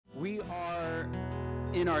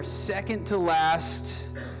in our second to last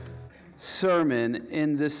sermon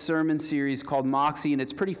in this sermon series called Moxie, and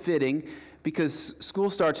it's pretty fitting because school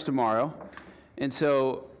starts tomorrow, and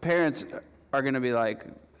so parents are going to be like,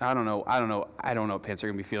 I don't know what parents are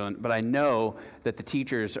going to be feeling, but I know that the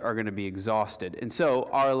teachers are going to be exhausted. And so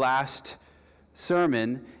our last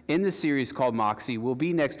sermon in the series called Moxie will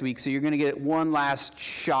be next week, so you're going to get one last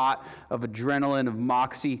shot of adrenaline of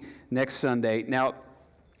Moxie next Sunday. Now,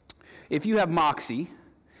 if you have Moxie,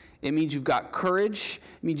 it means you've got courage,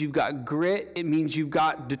 it means you've got grit, it means you've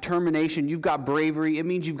got determination, you've got bravery, it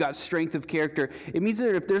means you've got strength of character. It means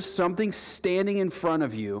that if there's something standing in front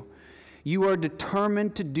of you, you are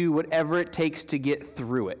determined to do whatever it takes to get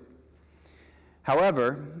through it.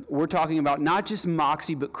 However, we're talking about not just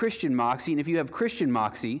Moxie, but Christian Moxie, and if you have Christian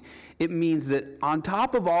Moxie, it means that on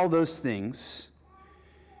top of all those things,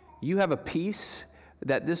 you have a peace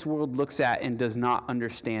that this world looks at and does not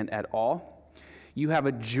understand at all. You have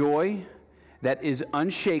a joy that is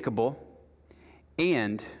unshakable,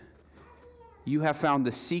 and you have found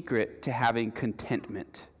the secret to having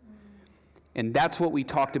contentment. And that's what we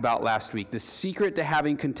talked about last week, the secret to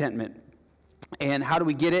having contentment. And how do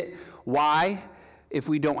we get it? Why? If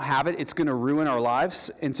we don't have it, it's going to ruin our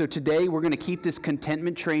lives. And so today we're going to keep this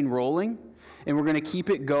contentment train rolling, and we're going to keep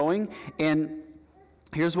it going. And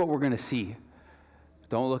here's what we're going to see.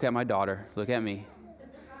 Don't look at my daughter. Look at me.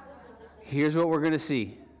 Here's what we're going to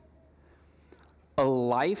see. A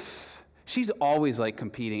life. She's always like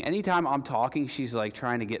competing. Anytime I'm talking, she's like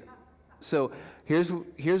trying to get. So here's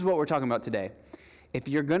what we're talking about today. If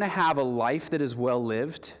you're going to have a life that is well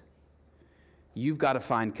lived, you've got to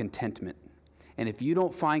find contentment. And if you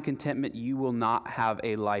don't find contentment, you will not have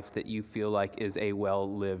a life that you feel like is a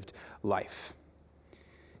well-lived life.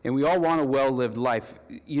 And we all want a well-lived life.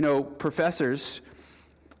 You know, professors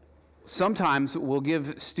sometimes will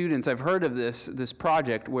give students, I've heard of this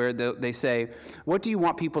project where they say, what do you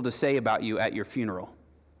want people to say about you at your funeral?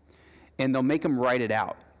 And they'll make them write it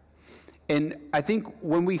out. And I think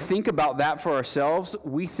when we think about that for ourselves,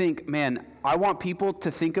 we think, man, I want people to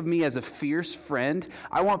think of me as a fierce friend.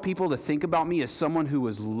 I want people to think about me as someone who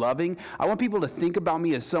is loving. I want people to think about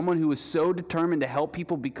me as someone who is so determined to help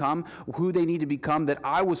people become who they need to become, that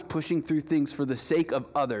I was pushing through things for the sake of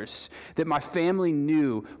others, that my family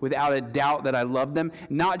knew without a doubt that I loved them,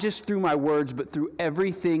 not just through my words, but through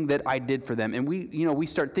everything that I did for them. And we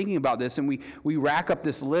start thinking about this, and we rack up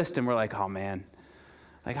this list, and we're like, oh man,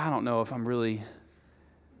 like, I don't know if I'm really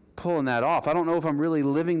pulling that off. I don't know if I'm really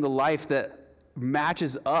living the life that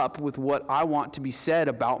matches up with what I want to be said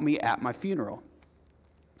about me at my funeral.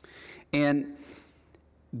 And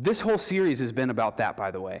this whole series has been about that,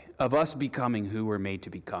 by the way, of us becoming who we're made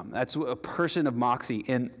to become. That's a person of Moxie.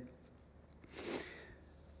 And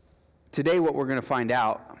today what we're going to find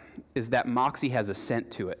out is that Moxie has a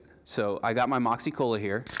scent to it. So I got my Moxie Cola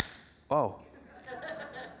here. Oh.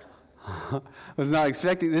 I was not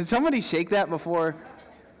expecting. Did somebody shake that before?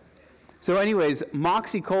 So anyways,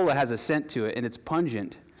 Moxie Cola has a scent to it, and it's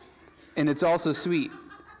pungent, and it's also sweet.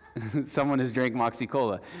 Someone has drank Moxie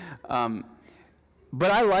Cola.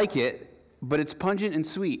 But I like it, but it's pungent and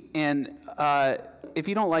sweet. And if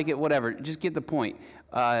you don't like it, whatever, just get the point.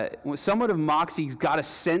 Someone of Moxie's got a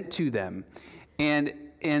scent to them.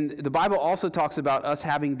 And the Bible also talks about us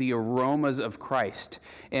having the aromas of Christ.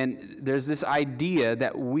 And there's this idea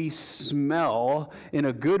that we smell in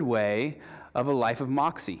a good way of a life of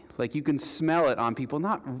Moxie. Like you can smell it on people.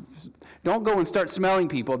 Don't go and start smelling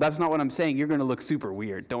people. That's not what I'm saying. You're going to look super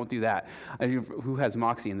weird. Don't do that. Who has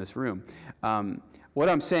Moxie in this room? What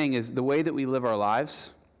I'm saying is the way that we live our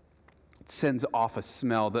lives, it sends off a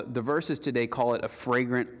smell. The verses today call it a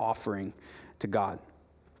fragrant offering to God.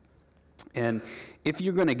 And if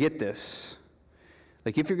you're going to get this,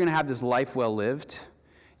 like if you're going to have this life well lived,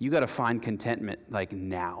 you got to find contentment like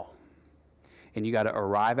now. And you got to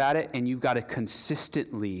arrive at it, and you've got to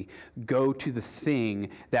consistently go to the thing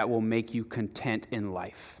that will make you content in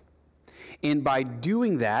life. And by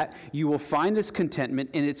doing that, you will find this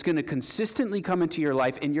contentment, and it's going to consistently come into your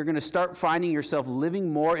life, and you're going to start finding yourself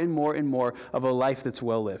living more and more and more of a life that's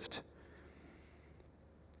well lived.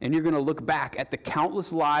 And you're going to look back at the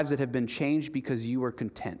countless lives that have been changed because you were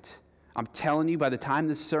content. I'm telling you, by the time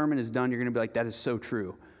this sermon is done, you're going to be like, that is so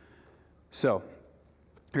true. So,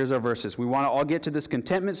 here's our verses. We want to all get to this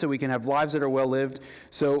contentment so we can have lives that are well lived.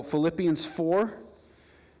 So, Philippians 4,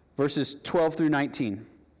 verses 12 through 19.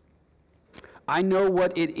 I know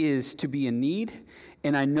what it is to be in need,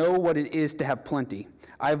 and I know what it is to have plenty.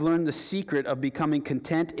 I've learned the secret of becoming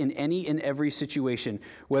content in any and every situation,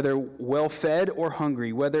 whether well-fed or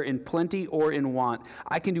hungry, whether in plenty or in want.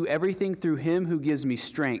 I can do everything through him who gives me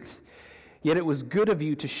strength. Yet it was good of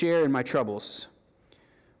you to share in my troubles.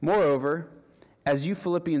 Moreover, as you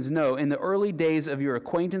Philippians know, in the early days of your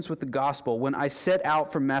acquaintance with the gospel, when I set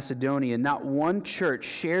out from Macedonia, not one church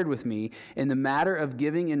shared with me in the matter of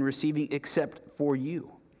giving and receiving except for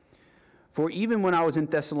you. For even when I was in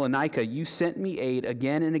Thessalonica, you sent me aid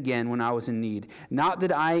again and again when I was in need. Not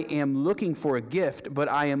that I am looking for a gift, but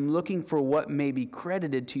I am looking for what may be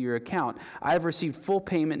credited to your account. I have received full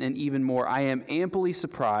payment and even more. I am amply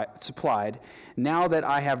supplied now that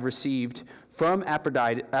I have received from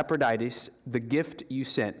Epaphroditus the gift you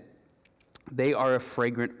sent. They are a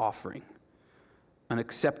fragrant offering, an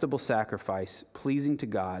acceptable sacrifice, pleasing to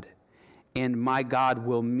God, and my God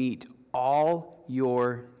will meet all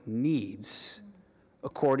your needs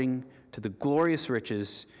according to the glorious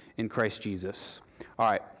riches in Christ Jesus. All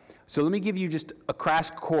right, so let me give you just a crash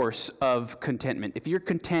course of contentment. If you're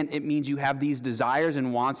content, it means you have these desires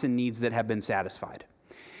and wants and needs that have been satisfied.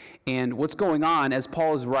 And what's going on as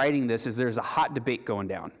Paul is writing this is there's a hot debate going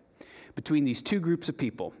down between these two groups of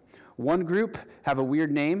people. One group have a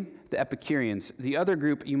weird name, the Epicureans. The other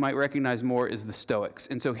group you might recognize more is the Stoics.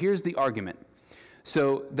 And so here's the argument.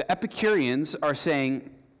 So the Epicureans are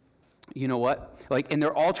saying, you know what? And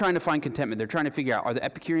they're all trying to find contentment. They're trying to figure out, are the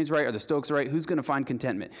Epicureans right? Are the Stoics right? Who's going to find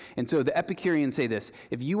contentment? And so the Epicureans say this: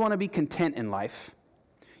 if you want to be content in life,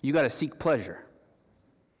 you got to seek pleasure.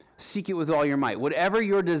 Seek it with all your might. Whatever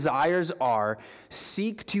your desires are,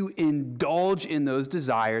 seek to indulge in those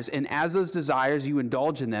desires. And as those desires, you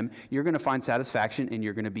indulge in them, you're going to find satisfaction and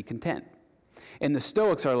you're going to be content. And the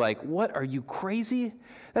Stoics are like, what, are you crazy?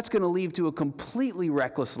 That's going to lead to a completely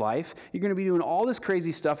reckless life. You're going to be doing all this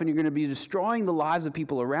crazy stuff and you're going to be destroying the lives of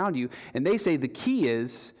people around you. And they say the key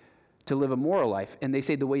is to live a moral life. And they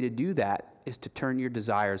say the way to do that is to turn your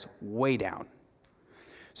desires way down.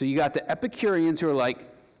 So you got the Epicureans who are like,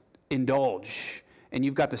 indulge. And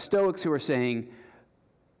you've got the Stoics who are saying,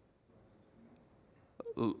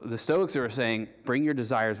 bring your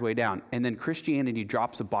desires way down. And then Christianity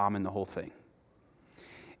drops a bomb in the whole thing.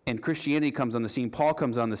 And Christianity comes on the scene. Paul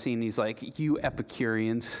comes on the scene, and he's like, you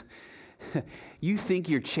Epicureans, you think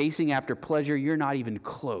you're chasing after pleasure. You're not even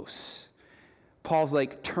close. Paul's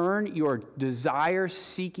like, turn your desire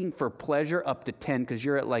seeking for pleasure up to 10 because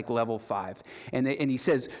you're at like level 5. And he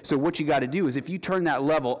says, so what you got to do is if you turn that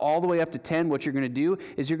level all the way up to 10, what you're going to do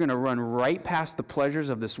is you're going to run right past the pleasures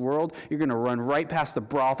of this world. You're going to run right past the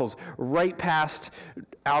brothels, right past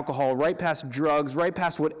alcohol, right past drugs, right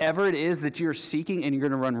past whatever it is that you're seeking, and you're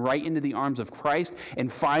going to run right into the arms of Christ.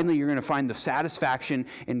 And finally, you're going to find the satisfaction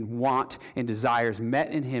and want and desires met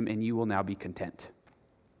in him, and you will now be content.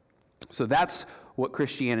 So that's what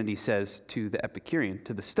Christianity says to the Epicurean.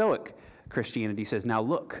 To the Stoic, Christianity says, now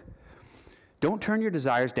look, don't turn your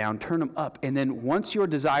desires down, turn them up. And then once your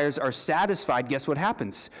desires are satisfied, guess what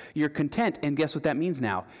happens? You're content. And guess what that means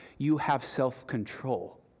now? You have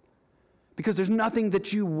self-control. Because there's nothing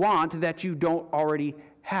that you want that you don't already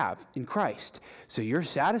have in Christ. So you're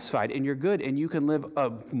satisfied and you're good and you can live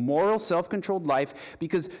a moral, self-controlled life,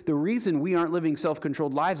 because the reason we aren't living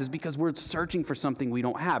self-controlled lives is because we're searching for something we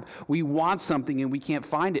don't have. We want something and we can't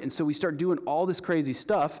find it. And so we start doing all this crazy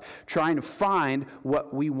stuff trying to find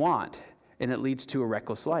what we want. And it leads to a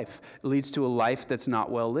reckless life. It leads to a life that's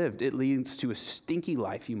not well lived. It leads to a stinky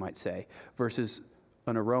life, you might say, versus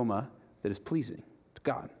an aroma that is pleasing to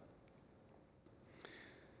God.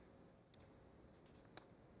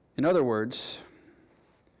 In other words,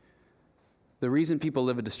 the reason people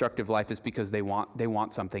live a destructive life is because they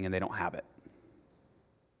want something and they don't have it.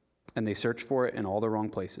 And they search for it in all the wrong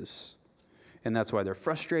places. And that's why they're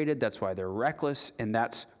frustrated, that's why they're reckless, and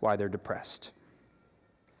that's why they're depressed.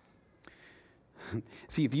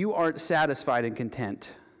 See, if you aren't satisfied and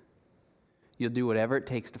content, you'll do whatever it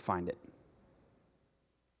takes to find it.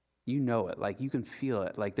 You know it, like you can feel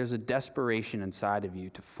it, like there's a desperation inside of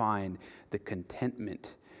you to find the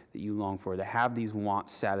contentment that you long for, to have these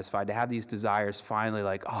wants satisfied, to have these desires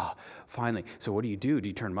finally finally. So what do? Do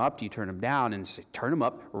you turn them up? Do you turn them down? And say, turn them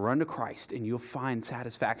up, run to Christ, and you'll find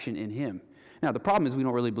satisfaction in him. Now, the problem is we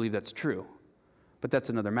don't really believe that's true, but that's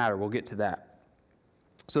another matter. We'll get to that.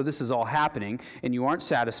 So this is all happening, and you aren't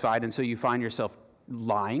satisfied, and so you find yourself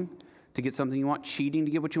lying to get something you want, cheating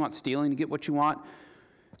to get what you want, stealing to get what you want.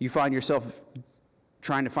 You find yourself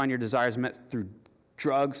trying to find your desires met through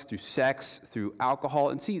drugs, through sex, through alcohol.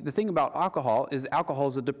 And see, the thing about alcohol is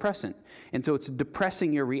a depressant. And so it's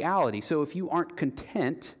depressing your reality. So if you aren't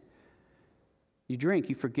content, you drink,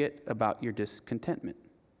 you forget about your discontentment.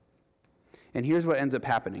 And here's what ends up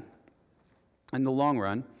happening. In the long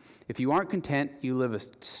run, if you aren't content, you live a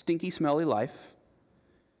stinky, smelly life.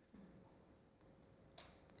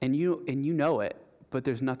 And you know it, but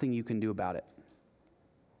there's nothing you can do about it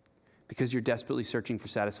because you're desperately searching for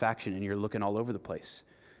satisfaction and you're looking all over the place.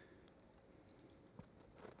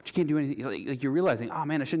 But you can't do anything. Like you're realizing, oh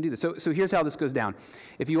man, I shouldn't do this. So here's how this goes down.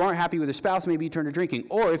 If you aren't happy with your spouse, maybe you turn to drinking.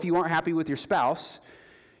 Or if you aren't happy with your spouse,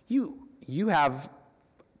 you have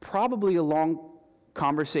probably a long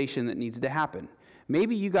conversation that needs to happen.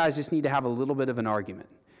 Maybe you guys just need to have a little bit of an argument.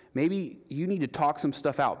 Maybe you need to talk some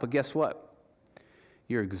stuff out. But guess what?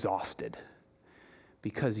 You're exhausted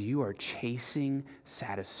because you are chasing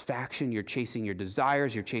satisfaction. You're chasing your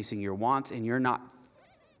desires. You're chasing your wants, and you're not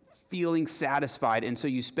feeling satisfied. And so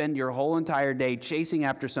you spend your whole entire day chasing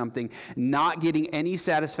after something, not getting any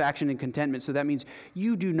satisfaction and contentment. So that means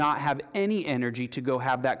you do not have any energy to go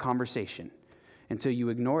have that conversation. And so you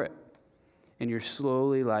ignore it. And you're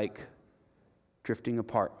slowly drifting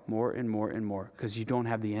apart more and more and more because you don't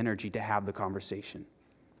have the energy to have the conversation.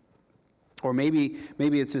 Or maybe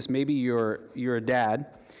it's this, maybe you're a dad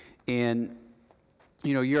and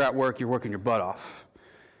you're at work, you're working your butt off.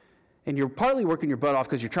 And you're partly working your butt off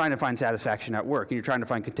because you're trying to find satisfaction at work, and you're trying to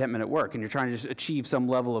find contentment at work, and you're trying to just achieve some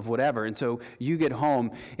level of whatever. And so you get home,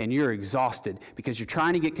 and you're exhausted because you're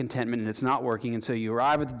trying to get contentment, and it's not working. And so you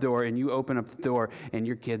arrive at the door, and you open up the door, and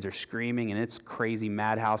your kids are screaming, and it's crazy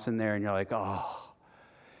madhouse in there, and you're like, oh.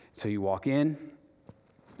 So you walk in,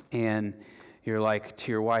 and you're like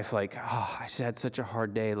to your wife, like, oh, I just had such a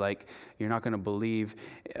hard day. Like, you're not going to believe.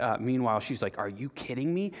 Meanwhile, she's like, are you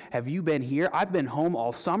kidding me? Have you been here? I've been home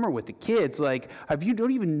all summer with the kids. Like,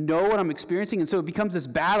 don't even know what I'm experiencing? And so it becomes this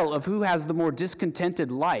battle of who has the more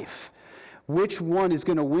discontented life. Which one is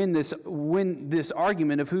going to win this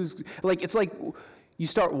argument of who's, it's like you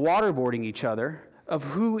start waterboarding each other of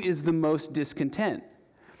who is the most discontent.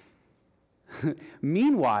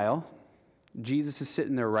 Meanwhile, Jesus is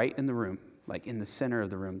sitting there right in the room, like in the center of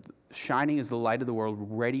the room, shining as the light of the world,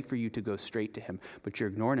 ready for you to go straight to him. But you're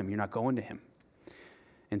ignoring him. You're not going to him.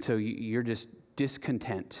 And so you're just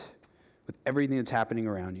discontent with everything that's happening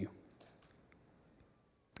around you.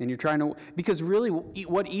 And you're trying to, because really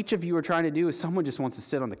what each of you are trying to do is someone just wants to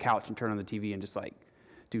sit on the couch and turn on the TV and just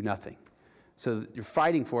do nothing. So you're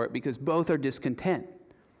fighting for it because both are discontent.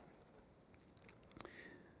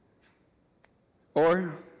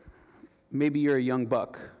 Or maybe you're a young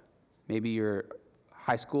buck. Maybe you're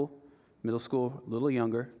high school, middle school, a little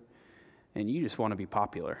younger, and you just want to be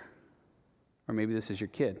popular. Or maybe this is your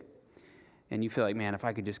kid. And you feel like, man, if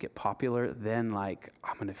I could just get popular, then I'm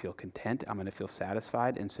going to feel content. I'm going to feel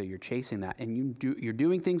satisfied. And so you're chasing that. And you're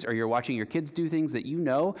doing things, or you're watching your kids do things that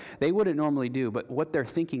they wouldn't normally do. But what they're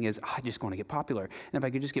thinking is, I just want to get popular. And if I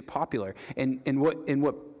could just get popular. And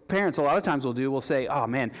what parents a lot of times will say, oh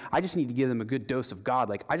man, I just need to give them a good dose of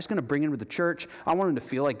God. I'm just going to bring them to the church. I want them to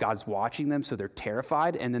feel like God's watching them so they're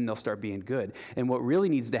terrified, and then they'll start being good. And what really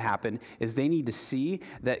needs to happen is they need to see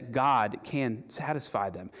that God can satisfy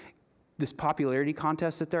them. This popularity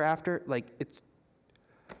contest that they're after,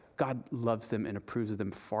 God loves them and approves of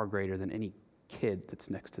them far greater than any kid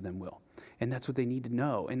that's next to them will. And that's what they need to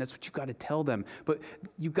know. And that's what you've got to tell them. But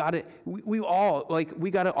we got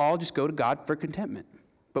to all just go to God for contentment.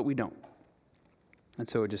 But we don't. And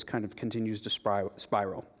so it just kind of continues to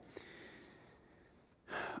spiral.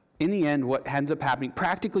 In the end, what ends up happening,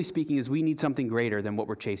 practically speaking, is we need something greater than what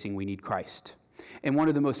we're chasing. We need Christ. And one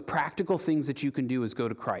of the most practical things that you can do is go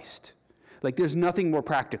to Christ. There's nothing more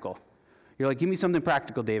practical. You're like, give me something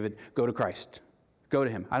practical, David. Go to Christ. Go to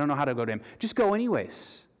him. I don't know how to go to him. Just go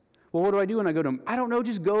anyways. Well, what do I do when I go to him? I don't know.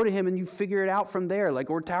 Just go to him and you figure it out from there.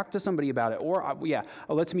 Or talk to somebody about it. Or,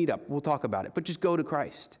 let's meet up. We'll talk about it. But just go to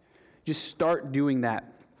Christ. Just start doing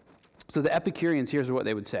that. So the Epicureans, here's what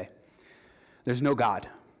they would say. There's no God.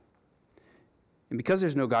 And because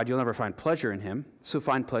there's no God, you'll never find pleasure in him. So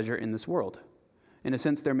find pleasure in this world. In a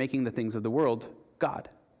sense, they're making the things of the world God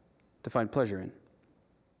to find pleasure in.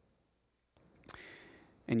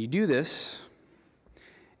 And you do this,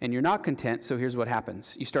 and you're not content, so here's what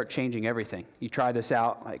happens. You start changing everything. You try this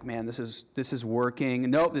out, man, this is working.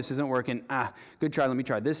 Nope, this isn't working. Good try, let me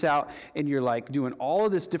try this out. And you're doing all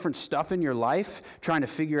of this different stuff in your life, trying to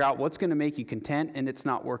figure out what's going to make you content, and it's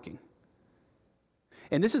not working.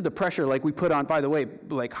 And this is the pressure we put on, by the way,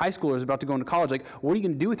 high schoolers about to go into college. What are you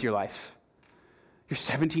going to do with your life? You're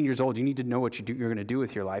 17 years old. You need to know what you're going to do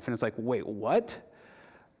with your life. And it's wait, what?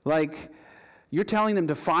 You're telling them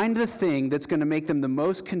to find the thing that's going to make them the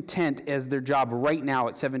most content as their job right now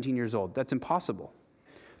at 17 years old. That's impossible.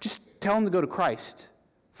 Just tell them to go to Christ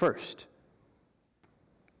first.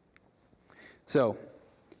 So,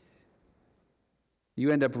 you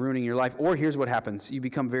end up ruining your life. Or here's what happens. You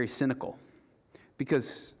become very cynical.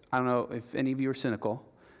 Because, I don't know if any of you are cynical,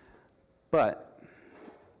 but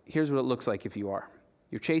here's what it looks like if you are.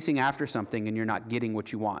 You're chasing after something and you're not getting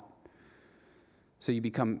what you want. So you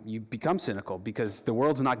become cynical because the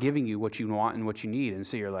world's not giving you what you want and what you need. And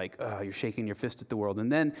so you're like, oh, you're shaking your fist at the world.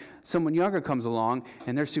 And then someone younger comes along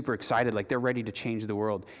and they're super excited, like they're ready to change the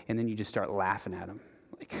world. And then you just start laughing at them.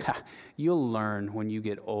 Like, you'll learn when you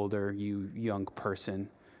get older, you young person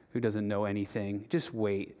who doesn't know anything. Just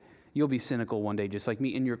wait. You'll be cynical one day just like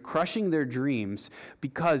me. And you're crushing their dreams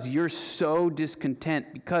because you're so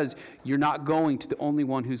discontent because you're not going to the only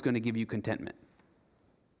one who's going to give you contentment.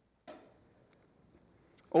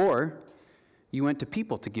 Or you went to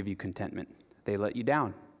people to give you contentment. They let you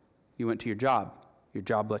down. You went to your job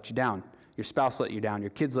let you down. Your spouse let you down.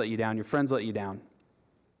 Your kids let you down. Your friends let you down.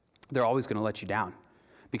 They're always going to let you down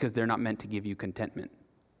because they're not meant to give you contentment.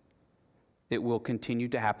 It will continue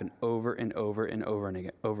to happen over and over and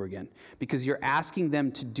over again because you're asking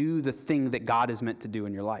them to do the thing that God is meant to do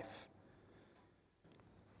in your life.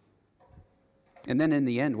 And then in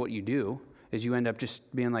the end, what you do is you end up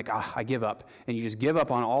just being like, I give up. And you just give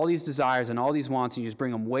up on all these desires and all these wants, and you just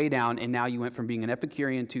bring them way down, and now you went from being an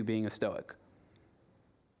Epicurean to being a Stoic.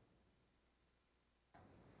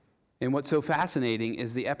 And what's so fascinating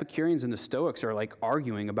is the Epicureans and the Stoics are like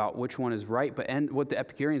arguing about which one is right, but what the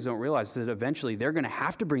Epicureans don't realize is that eventually they're going to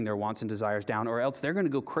have to bring their wants and desires down, or else they're going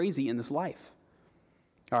to go crazy in this life.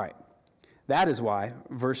 All right. That is why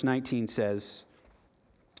verse 19 says,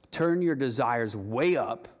 turn your desires way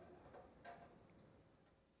up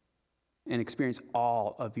and experience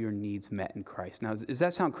all of your needs met in Christ. Now, does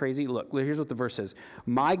that sound crazy? Look, here's what the verse says.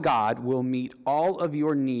 My God will meet all of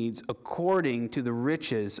your needs according to the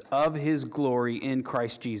riches of his glory in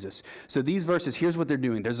Christ Jesus. So these verses, here's what they're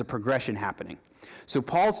doing. There's a progression happening. So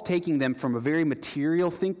Paul's taking them from a very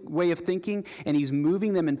material way of thinking, and he's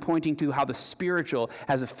moving them and pointing to how the spiritual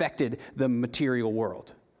has affected the material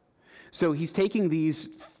world. So he's taking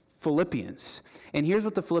these Philippians, and here's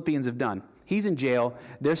what the Philippians have done. He's in jail.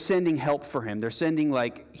 They're sending help for him. They're sending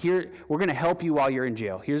here, we're going to help you while you're in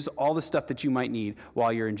jail. Here's all the stuff that you might need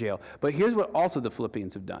while you're in jail. But here's what also the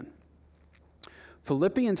Philippians have done.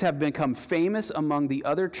 Philippians have become famous among the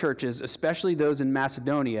other churches, especially those in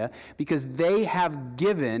Macedonia, because they have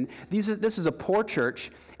given, this is a poor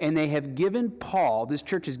church, and they have given Paul, this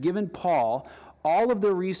church has given Paul all of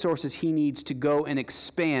the resources he needs to go and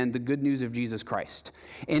expand the good news of Jesus Christ.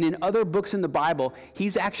 And in other books in the Bible,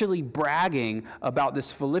 he's actually bragging about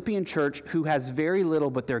this Philippian church who has very little,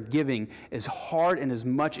 but they're giving as hard and as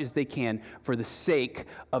much as they can for the sake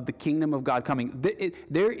of the kingdom of God coming.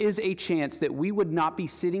 There is a chance that we would not be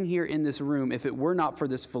sitting here in this room if it were not for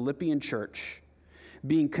this Philippian church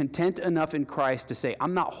being content enough in Christ to say,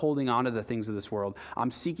 I'm not holding on to the things of this world. I'm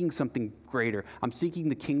seeking something greater. I'm seeking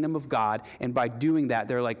the kingdom of God. And by doing that,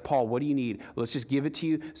 they're like, Paul, what do you need? Let's just give it to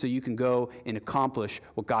you so you can go and accomplish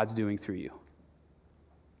what God's doing through you.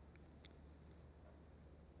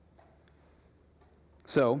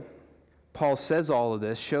 So, Paul says all of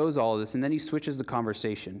this, shows all of this, and then he switches the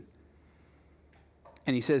conversation.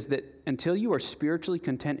 And he says that until you are spiritually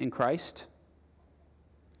content in Christ,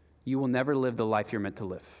 you will never live the life you're meant to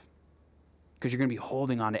live because you're going to be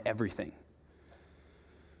holding on to everything.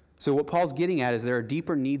 So what Paul's getting at is there are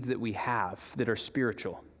deeper needs that we have that are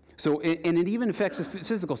spiritual. So, and it even affects the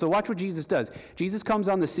physical. So watch what Jesus does. Jesus comes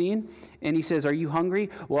on the scene and he says, are you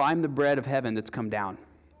hungry? Well, I'm the bread of heaven that's come down.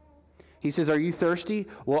 He says, are you thirsty?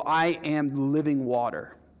 Well, I am living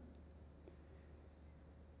water.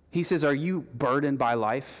 He says, are you burdened by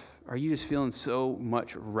life? Are you just feeling so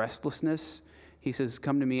much restlessness? He says,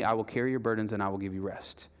 come to me, I will carry your burdens and I will give you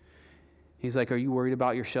rest. He's like, are you worried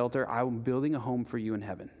about your shelter? I'm building a home for you in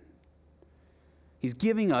heaven. He's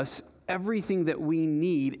giving us everything that we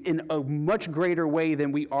need in a much greater way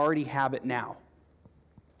than we already have it now.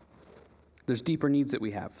 There's deeper needs that we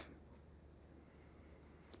have.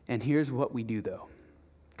 And here's what we do, though,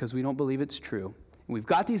 because we don't believe it's true. We've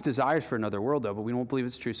got these desires for another world, though, but we don't believe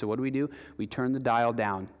it's true. So what do? We turn the dial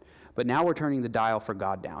down. But now we're turning the dial for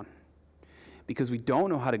God down, because we don't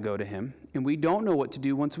know how to go to him, and we don't know what to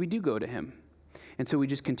do once we do go to him. And so we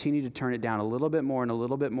just continue to turn it down a little bit more and a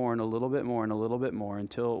little bit more and a little bit more and a little bit more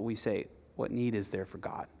until we say, what need is there for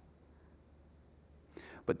God?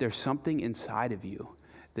 But there's something inside of you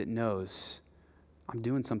that knows, I'm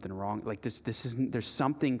doing something wrong. Like there's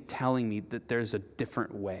something telling me that there's a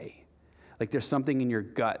different way. Like there's something in your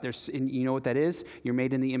gut. You know what that is? You're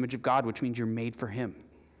made in the image of God, which means you're made for him.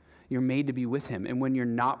 You're made to be with him. And when you're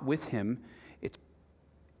not with him,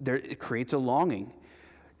 it creates a longing.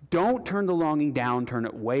 Don't turn the longing down, turn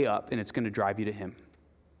it way up, and it's going to drive you to him.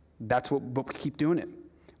 But we keep doing it.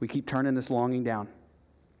 We keep turning this longing down.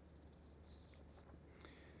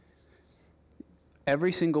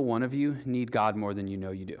 Every single one of you need God more than you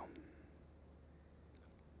know you do.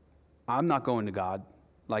 I'm not going to God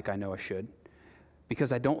like I know I should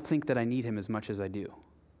because I don't think that I need him as much as I do.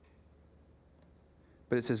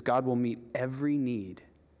 But it says God will meet every need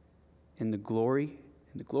in the glory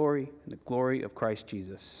of Christ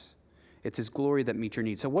Jesus. It's his glory that meets your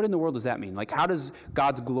needs. So what in the world does that mean? Like, how does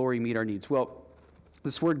God's glory meet our needs? Well,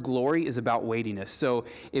 this word glory is about weightiness. So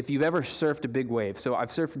if you've ever surfed a big wave, so I've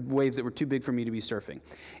surfed waves that were too big for me to be surfing.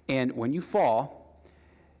 And when you fall,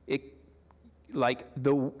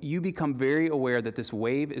 you become very aware that this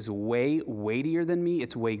wave is way weightier than me.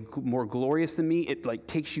 It's way more glorious than me. It like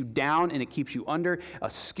takes you down and it keeps you under a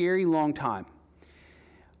scary long time.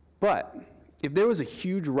 But if there was a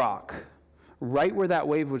huge rock right where that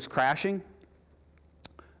wave was crashing,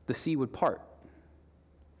 the sea would part.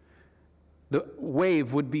 The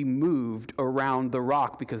wave would be moved around the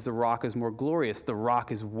rock because the rock is more glorious. The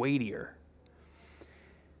rock is weightier.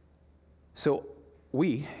 So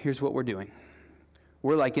here's what we're doing.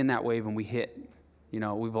 We're like in that wave and we hit,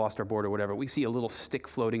 we've lost our board or whatever. We see a little stick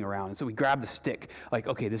floating around. And so we grab the stick, like,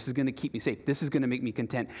 okay, this is going to keep me safe. This is going to make me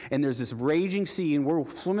content. And there's this raging sea and we're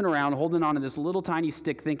swimming around holding on to this little tiny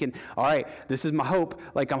stick thinking, all right, this is my hope.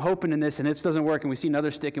 Like I'm hoping in this and it doesn't work. And we see another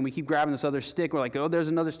stick and we keep grabbing this other stick. We're like, oh, there's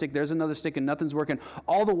another stick and nothing's working.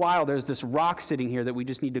 All the while there's this rock sitting here that we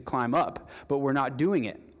just need to climb up, but we're not doing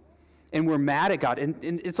it. And we're mad at God. And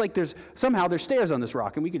it's like there's stairs on this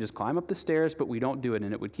rock, and we could just climb up the stairs, but we don't do it.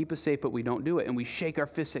 And it would keep us safe, but we don't do it. And we shake our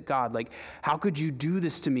fists at God, like, how could you do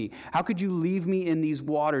this to me? How could you leave me in these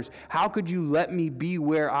waters? How could you let me be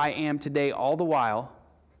where I am today? All the while,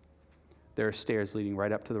 there are stairs leading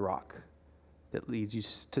right up to the rock that leads you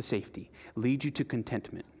to safety, leads you to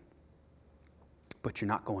contentment. But you're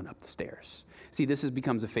not going up the stairs. See, this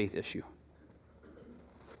becomes a faith issue.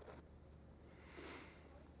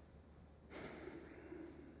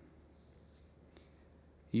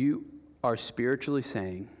 You are spiritually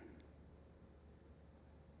saying,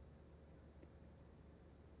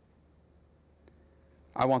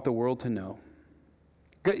 I want the world to know.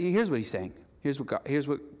 Here's what he's saying. Here's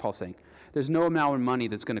what Paul's saying. There's no amount of money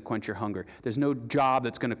that's going to quench your hunger. There's no job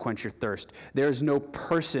that's going to quench your thirst. There's no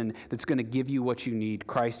person that's going to give you what you need.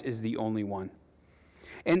 Christ is the only one.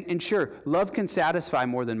 And sure, love can satisfy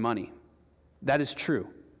more than money. That is true.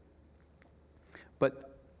 But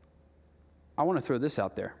I want to throw this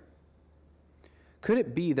out there. Could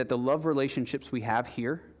it be that the love relationships we have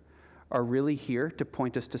here are really here to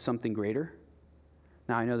point us to something greater?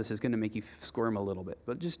 Now, I know this is going to make you squirm a little bit,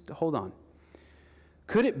 but just hold on.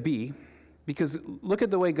 Could it be, because look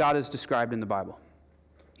at the way God is described in the Bible.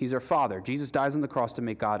 He's our Father. Jesus dies on the cross to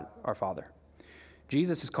make God our Father.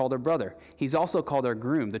 Jesus is called our brother. He's also called our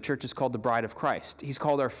groom. The church is called the bride of Christ. He's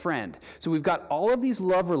called our friend. So we've got all of these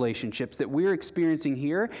love relationships that we're experiencing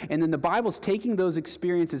here, and then the Bible's taking those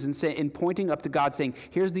experiences and pointing up to God, saying,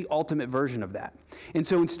 here's the ultimate version of that. And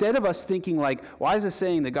so instead of us thinking like, why is this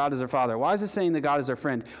saying that God is our Father? Why is this saying that God is our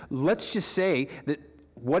friend? Let's just say that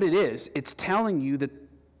what it is, it's telling you that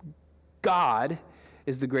God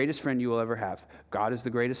is the greatest friend you will ever have. God is the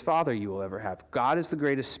greatest father you will ever have. God is the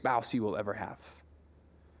greatest spouse you will ever have.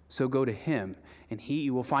 So go to him, and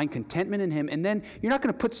you will find contentment in him. And then you're not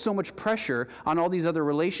going to put so much pressure on all these other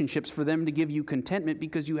relationships for them to give you contentment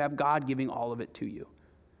because you have God giving all of it to you.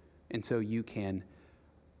 And so you can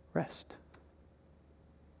rest.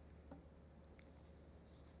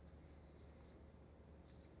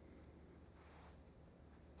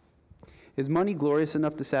 Is money glorious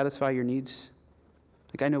enough to satisfy your needs?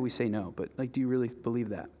 Like, I know we say no, but do you really believe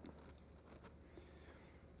that?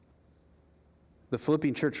 The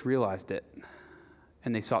Philippian church realized it,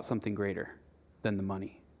 and they sought something greater than the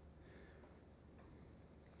money.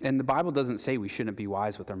 And the Bible doesn't say we shouldn't be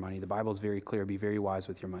wise with our money. The Bible is very clear. Be very wise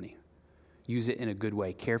with your money. Use it in a good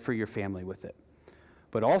way. Care for your family with it.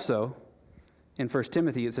 But also, in 1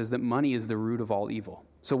 Timothy, it says that money is the root of all evil.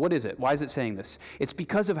 So what is it? Why is it saying this? It's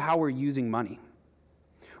because of how we're using money.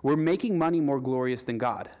 We're making money more glorious than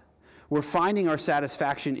God. We're finding our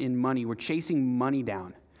satisfaction in money. We're chasing money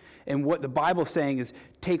down. And what the Bible's saying is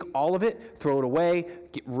take all of it, throw it away,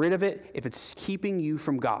 get rid of it if it's keeping you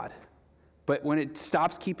from God. But when it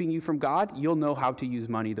stops keeping you from God, you'll know how to use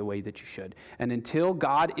money the way that you should. And until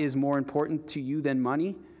God is more important to you than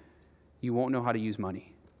money, you won't know how to use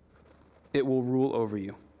money. It will rule over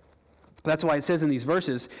you. That's why it says in these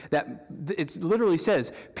verses that it literally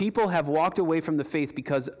says people have walked away from the faith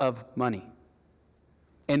because of money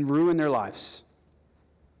and ruined their lives.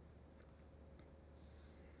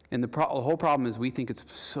 And the whole problem is we think it's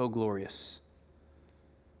so glorious.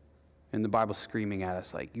 And the Bible's screaming at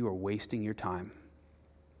us like, you are wasting your time.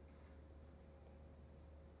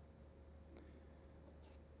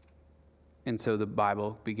 And so the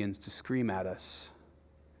Bible begins to scream at us.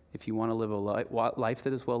 If you want to live a life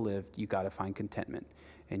that is well lived, you got to find contentment.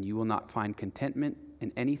 And you will not find contentment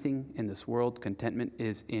in anything in this world. Contentment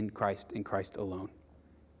is in Christ alone.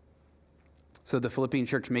 So the Philippian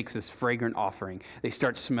church makes this fragrant offering. They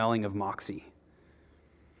start smelling of Moxie.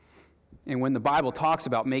 And when the Bible talks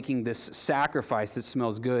about making this sacrifice that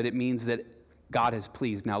smells good, it means that God is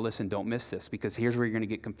pleased. Now listen, don't miss this, because here's where you're going to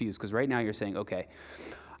get confused. Because right now you're saying, okay,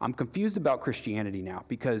 I'm confused about Christianity now,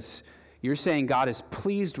 because you're saying God is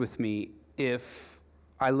pleased with me if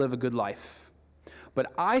I live a good life.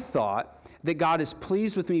 But I thought that God is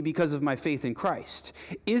pleased with me because of my faith in Christ.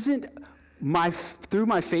 Through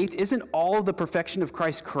my faith, isn't all of the perfection of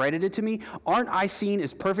Christ credited to me? Aren't I seen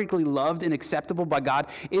as perfectly loved and acceptable by God?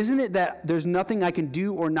 Isn't it that there's nothing I can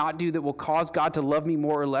do or not do that will cause God to love me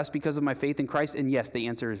more or less because of my faith in Christ? And yes, the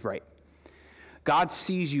answer is right. God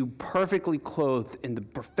sees you perfectly clothed in the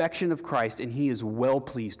perfection of Christ, and he is well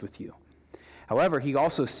pleased with you. However, he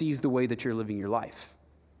also sees the way that you're living your life.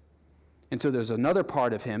 And so there's another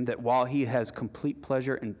part of him that while he has complete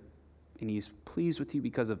pleasure and he's pleased with you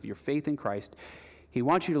because of your faith in Christ, he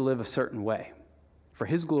wants you to live a certain way for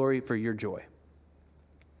his glory, for your joy.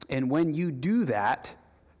 And when you do that,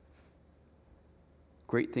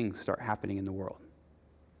 great things start happening in the world.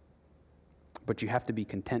 But you have to be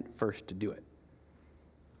content first to do it.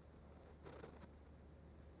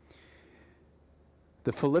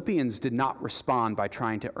 The Philippians did not respond by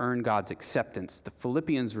trying to earn God's acceptance. The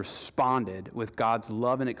Philippians responded with God's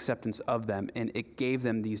love and acceptance of them, and it gave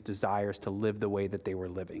them these desires to live the way that they were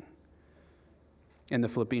living. And the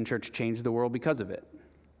Philippian church changed the world because of it.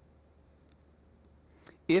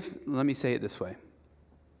 Let me say it this way.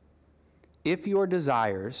 If your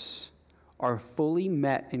desires are fully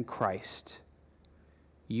met in Christ,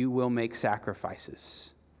 you will make sacrifices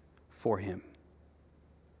for him.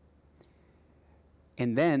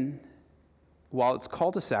 And then, while it's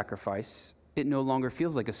called a sacrifice, it no longer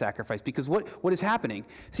feels like a sacrifice. Because what is happening?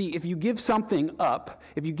 See, if you give something up,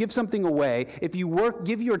 if you give something away, if you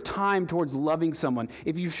give your time towards loving someone,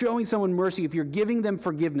 if you're showing someone mercy, if you're giving them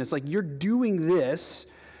forgiveness, like you're doing this,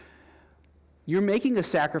 you're making a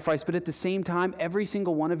sacrifice, but at the same time, every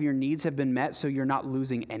single one of your needs have been met, so you're not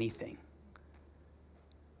losing anything.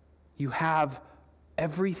 You have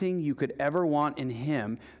everything you could ever want in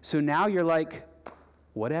him, so now you're like,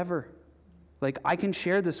 whatever. Like, I can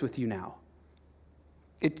share this with you now.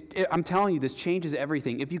 I'm telling you, this changes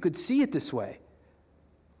everything. If you could see it this way.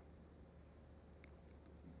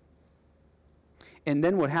 And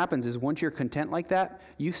then what happens is once you're content like that,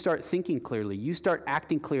 you start thinking clearly. You start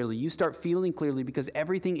acting clearly. You start feeling clearly because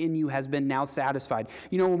everything in you has been now satisfied.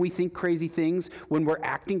 You know, when we think crazy things, when we're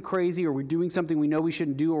acting crazy or we're doing something we know we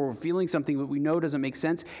shouldn't do or we're feeling something that we know doesn't make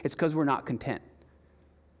sense, it's because we're not content.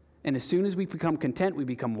 And as soon as we become content, we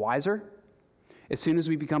become wiser. As soon as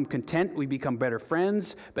we become content, we become better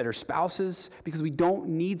friends, better spouses, because we don't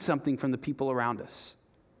need something from the people around us.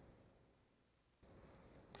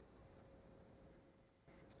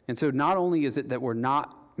 And so not only is it that we're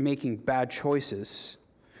not making bad choices,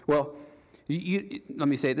 well, let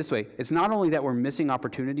me say it this way. It's not only that we're missing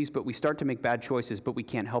opportunities, but we start to make bad choices, but we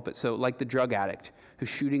can't help it. So like the drug addict who's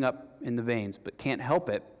shooting up in the veins, but can't help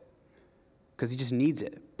it, because he just needs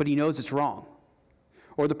it, but he knows it's wrong.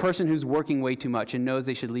 Or the person who's working way too much and knows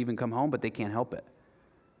they should leave and come home, but they can't help it.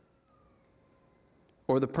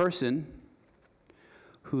 Or the person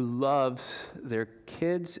who loves their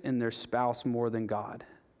kids and their spouse more than God.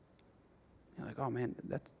 You're like, oh man,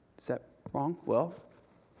 is that wrong? Well,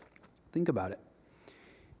 think about it.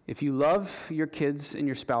 If you love your kids and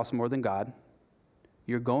your spouse more than God,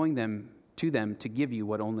 you're going to them to give you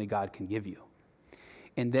what only God can give you.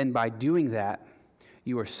 And then by doing that,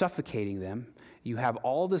 you are suffocating them. You have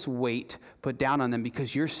all this weight put down on them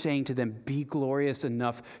because you're saying to them, be glorious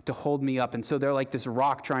enough to hold me up. And so they're like this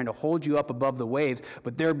rock trying to hold you up above the waves,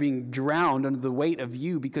 but they're being drowned under the weight of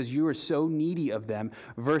you because you are so needy of them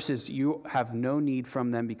versus you have no need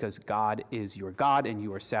from them because God is your God and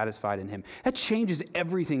you are satisfied in him. That changes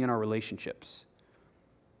everything in our relationships.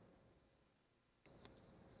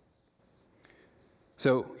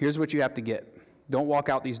 So here's what you have to get. Don't walk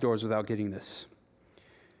out these doors without getting this.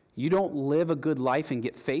 You don't live a good life and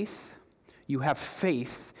get faith. You have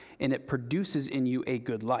faith, and it produces in you a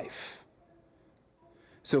good life.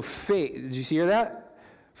 So faith, did you hear that?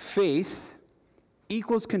 Faith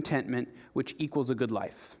equals contentment, which equals a good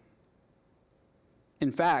life.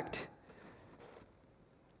 In fact,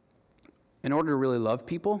 in order to really love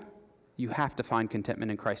people, you have to find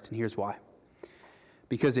contentment in Christ, and here's why.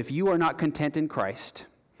 Because if you are not content in Christ,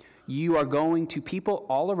 You are going to people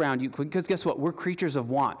all around you, because guess what? We're creatures of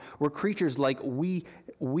want. We're creatures like we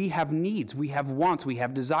have needs, we have wants, we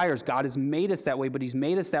have desires. God has made us that way, but he's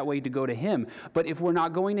made us that way to go to him. But if we're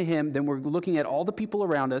not going to him, then we're looking at all the people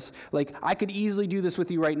around us. Like, I could easily do this with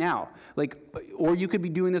you right now. Like, or you could be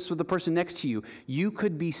doing this with the person next to you. You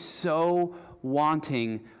could be so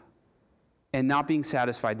wanting and not being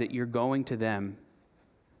satisfied that you're going to them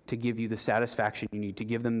to give you the satisfaction you need, to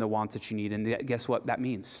give them the wants that you need. And guess what that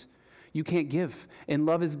means? You can't give. And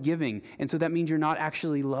love is giving. And so that means you're not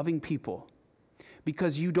actually loving people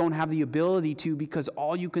because you don't have the ability to, because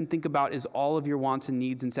all you can think about is all of your wants and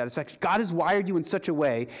needs and satisfaction. God has wired you in such a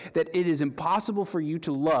way that it is impossible for you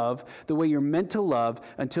to love the way you're meant to love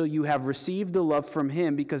until you have received the love from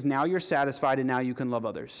him, because now you're satisfied and now you can love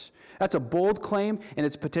others. That's a bold claim, and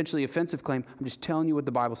it's a potentially offensive claim. I'm just telling you what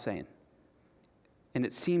the Bible's saying. And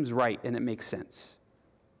it seems right, and it makes sense.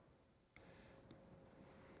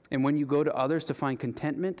 And when you go to others to find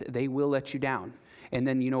contentment, they will let you down. And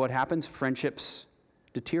then you know what happens? Friendships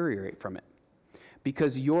deteriorate from it.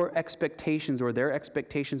 Because your expectations or their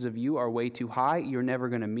expectations of you are way too high, you're never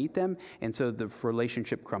going to meet them, and so the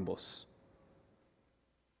relationship crumbles.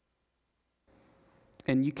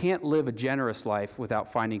 And you can't live a generous life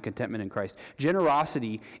without finding contentment in Christ.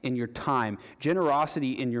 Generosity in your time,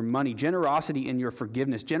 generosity in your money, generosity in your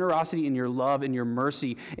forgiveness, generosity in your love and your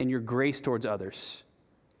mercy and your grace towards others.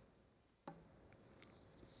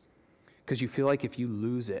 Because you feel like if you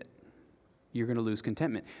lose it, you're going to lose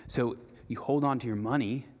contentment. So you hold on to your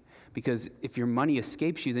money, because if your money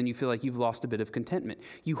escapes you, then you feel like you've lost a bit of contentment.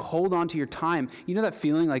 You hold on to your time. You know that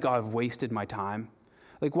feeling like, oh, I've wasted my time?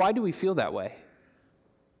 Like, why do we feel that way?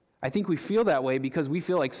 I think we feel that way because we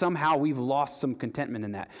feel like somehow we've lost some contentment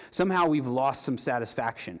in that. Somehow we've lost some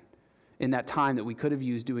satisfaction in that time that we could have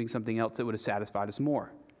used doing something else that would have satisfied us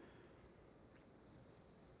more.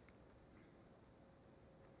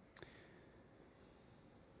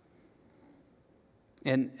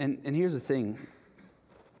 And here's the thing.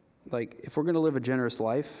 Like, if we're going to live a generous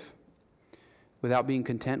life without being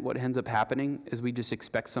content, what ends up happening is we just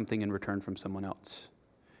expect something in return from someone else.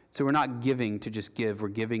 So we're not giving to just give. We're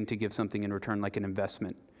giving to give something in return, like an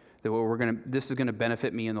investment. That this is going to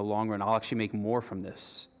benefit me in the long run. I'll actually make more from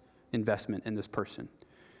this investment in this person.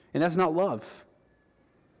 And that's not love.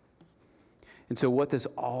 And so what this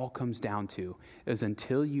all comes down to is,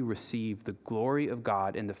 until you receive the glory of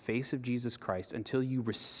God in the face of Jesus Christ, until you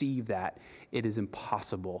receive that, it is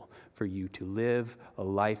impossible for you to live a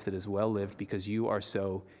life that is well lived, because you are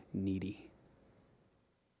so needy.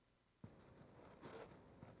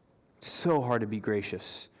 It's so hard to be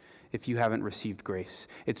gracious if you haven't received grace.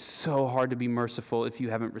 It's so hard to be merciful if you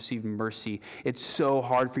haven't received mercy. It's so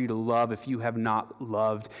hard for you to love if you have not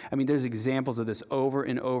loved. I mean, there's examples of this over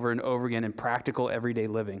and over and over again in practical everyday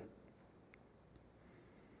living.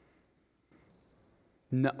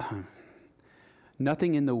 Nothing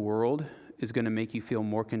in the world is going to make you feel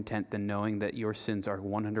more content than knowing that your sins are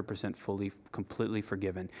 100% fully, completely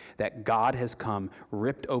forgiven. That God has come,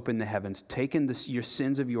 ripped open the heavens, taken your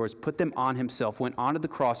sins of yours, put them on himself, went onto the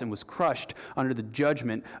cross and was crushed under the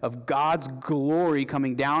judgment of God's glory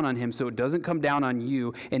coming down on him, so it doesn't come down on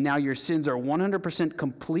you. And now your sins are 100%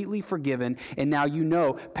 completely forgiven. And now you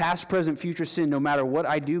know, past, present, future sin, no matter what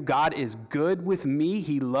I do, God is good with me.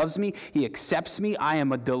 He loves me. He accepts me. I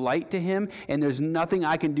am a delight to him. And there's nothing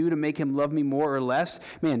I can do to make him love me more or less.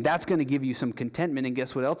 Man, that's going to give you some contentment. And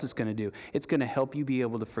guess what else it's going to do? It's going to help you be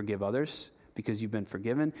able to forgive others because you've been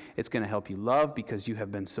forgiven. It's going to help you love because you have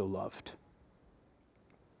been so loved.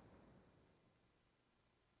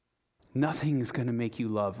 Nothing is going to make you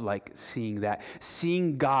love like seeing that.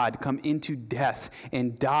 Seeing God come into death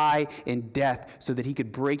and die in death so that he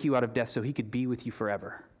could break you out of death so he could be with you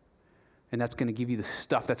forever. And that's going to give you the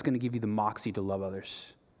stuff, that's going to give you the moxie to love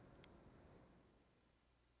others.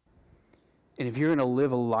 And if you're going to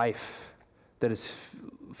live a life that is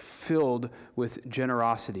filled with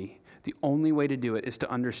generosity, the only way to do it is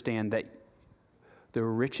to understand that the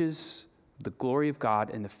riches, the glory of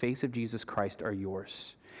God, and the face of Jesus Christ are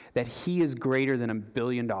yours. That he is greater than $1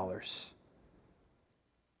 billion. That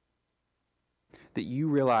you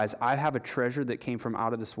realize, I have a treasure that came from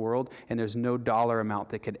out of this world, and there's no dollar amount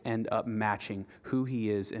that could end up matching who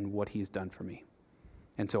he is and what he's done for me.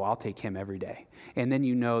 And so I'll take him every day. And then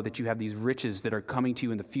you know that you have these riches that are coming to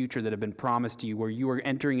you in the future that have been promised to you, where you are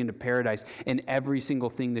entering into paradise, and every single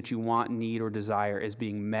thing that you want, need, or desire is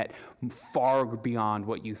being met far beyond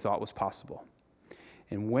what you thought was possible.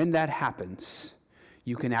 And when that happens,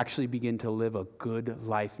 you can actually begin to live a good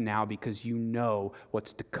life now because you know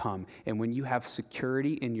what's to come. And when you have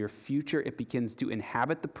security in your future, it begins to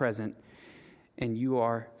inhabit the present, and you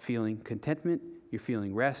are feeling contentment, you're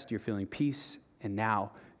feeling rest, you're feeling peace, and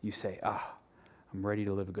now you say, I'm ready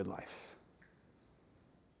to live a good life.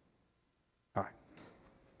 All right.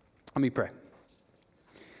 Let me pray.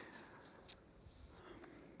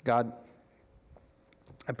 God,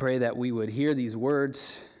 I pray that we would hear these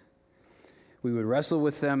words, we would wrestle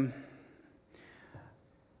with them.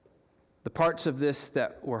 The parts of this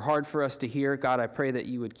that were hard for us to hear, God, I pray that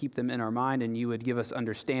you would keep them in our mind and you would give us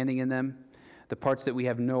understanding in them. The parts that we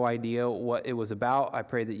have no idea what it was about, I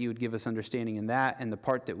pray that you would give us understanding in that. And the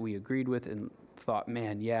part that we agreed with and thought,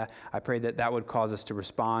 man, yeah, I pray that that would cause us to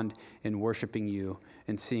respond in worshiping you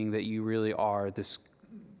and seeing that you really are this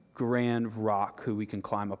grand rock who we can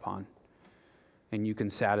climb upon. And you can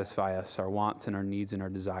satisfy us, our wants and our needs and our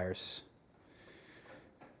desires.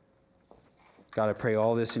 God, I pray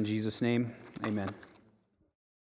all this in Jesus' name. Amen.